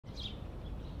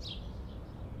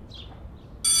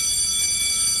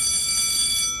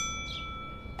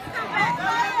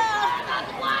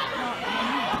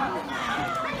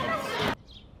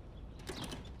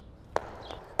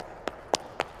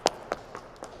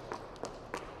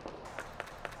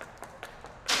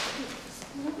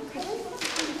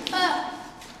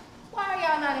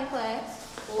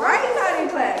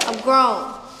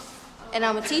grown, and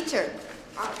I'm a teacher.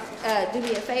 Do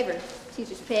me a favor,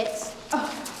 teacher's pets. Oh,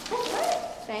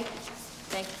 what? Thank you.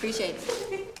 Thank you. Appreciate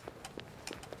it.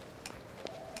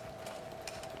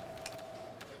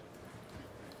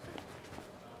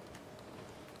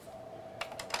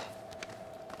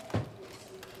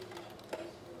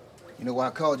 You know why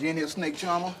I called you in here, Snake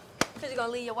Charmer? Because you're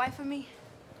gonna leave your wife for me?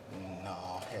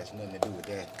 No, it has nothing to do with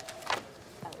that.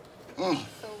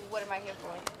 So what am I here for?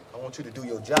 I want you to do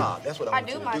your job. That's what I want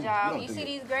you to do. I do my job. You see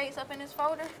these grades up in this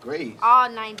folder? Grades? All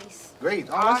 90s. Grades?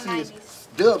 All I see is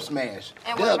dub smash.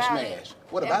 And dub what about smash. It?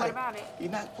 What and about what it? about it?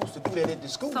 You're not supposed to do that at the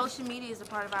school. Social media is a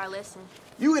part of our lesson.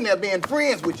 You in there being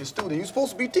friends with your students. You're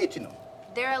supposed to be teaching them.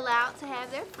 They're allowed to have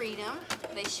their freedom.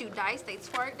 They shoot dice, they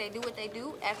twerk, they do what they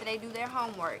do after they do their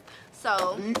homework.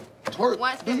 So, do you twerk?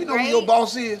 Once do you know who your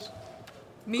boss is?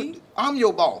 Me? I'm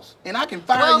your boss, and I can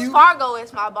fire Wells you. Fargo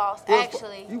is my boss,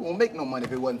 actually. You won't make no money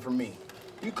if it wasn't for me.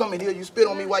 You come in here, you spit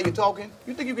on me while you're talking.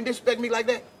 You think you can disrespect me like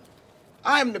that?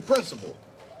 I am the principal.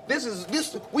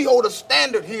 We hold a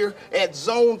standard here at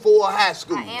Zone 4 High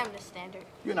School. I am the standard.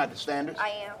 You're not the standard. I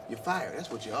am. You're fired.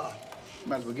 That's what you are. You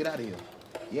might as well get out of here.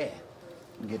 Yeah. You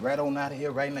can get right on out of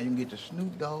here right now. You can get your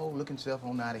Snoop Dogg looking self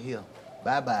on out of here.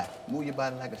 Bye-bye. Move your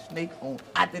body like a snake on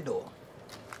out the door.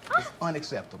 It's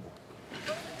unacceptable.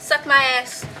 Suck my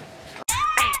ass.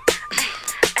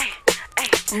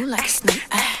 Move like a snake.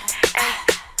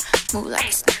 Move like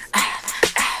a snake.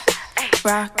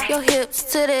 Rock your hips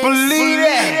to this. Believe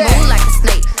that. Move like a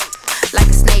snake. Like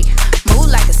a snake. Move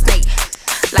like a snake.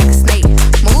 Like a snake.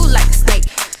 Move like a snake.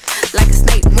 Like a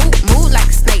snake. Move like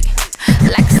a snake.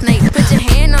 Like a snake. Put your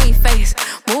hand on your face.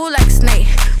 Move like a snake.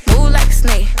 Move like a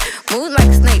snake. Move like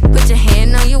a snake. Put your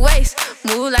hand on your waist.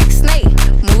 Move like a snake.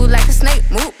 Move like a snake.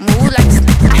 Move like a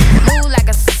snake. Move like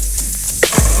a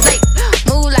snake.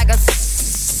 Move like a snake.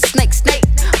 Snake.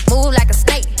 Move like a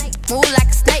snake. Move like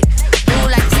a snake. Move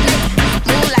like a snake.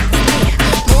 Move like a snake.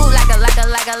 Move like a snake.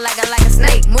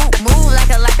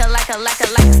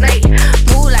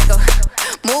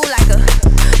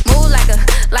 Move like a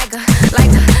snake.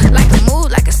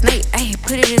 Move like a snake. Ayy,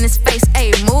 put it in his face.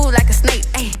 Ayy, move like a snake.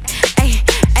 Ayy, ayy,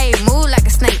 ayy, move like a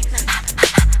snake.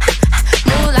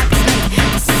 Move like a snake.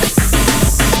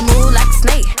 Move like a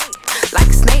snake. Like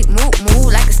a snake.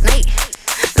 Move like a snake.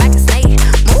 Like a snake.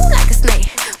 Move like a snake.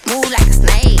 Move like a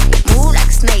snake. Move like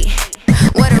a snake.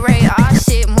 What a ray, oh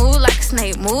shit. Move like a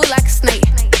snake. Move like a snake.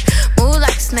 Move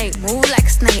like a snake. Move like a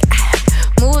snake.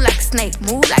 Move like a snake.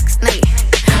 Move like a snake.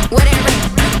 What a ray.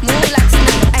 Move like a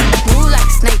snake. Move like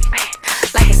a snake.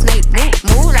 Like a snake.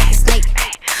 Move like a snake.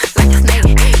 Like a snake.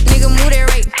 Nigga, move that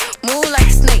rate. Move like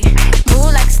a snake.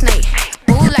 Move like a snake.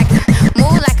 Move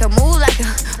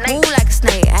like a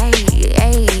snake. Ayy,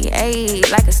 ayy,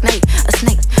 ayy, like a snake. A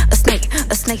snake. A snake.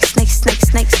 A snake. Snake. Snake.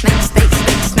 Snake. Snake. Snake. Snake.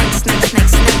 Snake. Snake. Snake.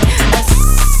 Snake. A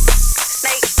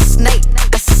snake. Snake.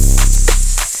 A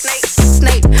snake.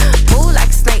 Snake. Move like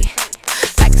a snake.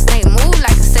 Like a snake. Move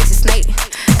like a sexy snake.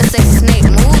 A sexy snake.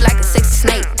 Move like a sexy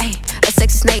snake. Ayy, a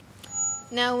sexy snake.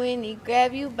 Now when he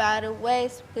grab you by the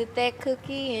waist, put that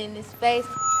cookie in his face.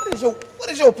 What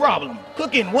is your problem?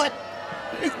 Cooking what?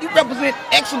 You represent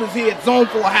excellence here at Zone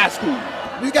 4 High School.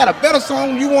 You got a better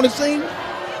song you want to sing?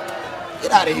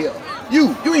 Get out of here.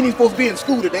 You ain't even supposed to be in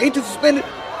school today. Ain't you suspended?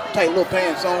 Tight little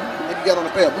pants on. Then you got on a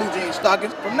pair of blue jean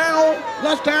stockings. From now on,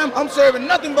 lunchtime, I'm serving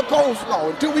nothing but coleslaw.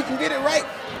 Until we can get it right,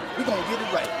 we're going to get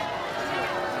it right.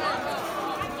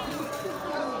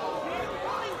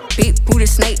 Big booty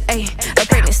snake, ayy, a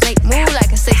pregnant snake, move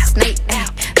like a sexy snake,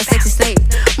 ayy, a sexy snake,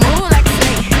 move like a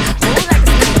snake, move like a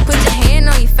snake, put your hand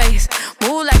on your face,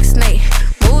 move like a snake,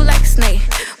 move like a snake,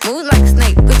 move like a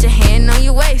snake, put your hand on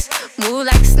your waist, move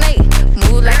like a snake,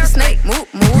 move like a snake, move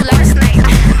like a snake.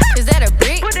 Is that a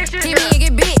brick? Hit me and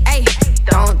get big, ayy,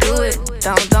 don't do it,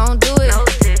 don't do it,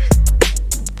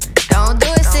 don't do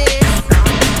it, sis.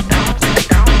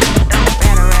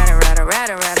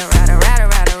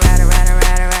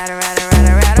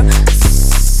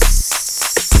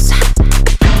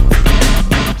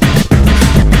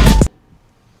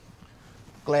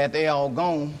 Glad they all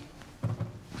gone.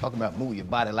 Talking about move your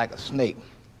body like a snake.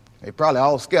 They probably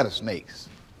all scared of snakes.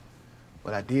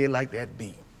 But I did like that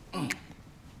beat.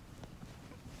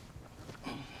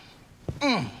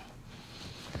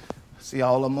 See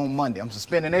all of them on Monday. I'm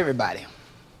suspending everybody.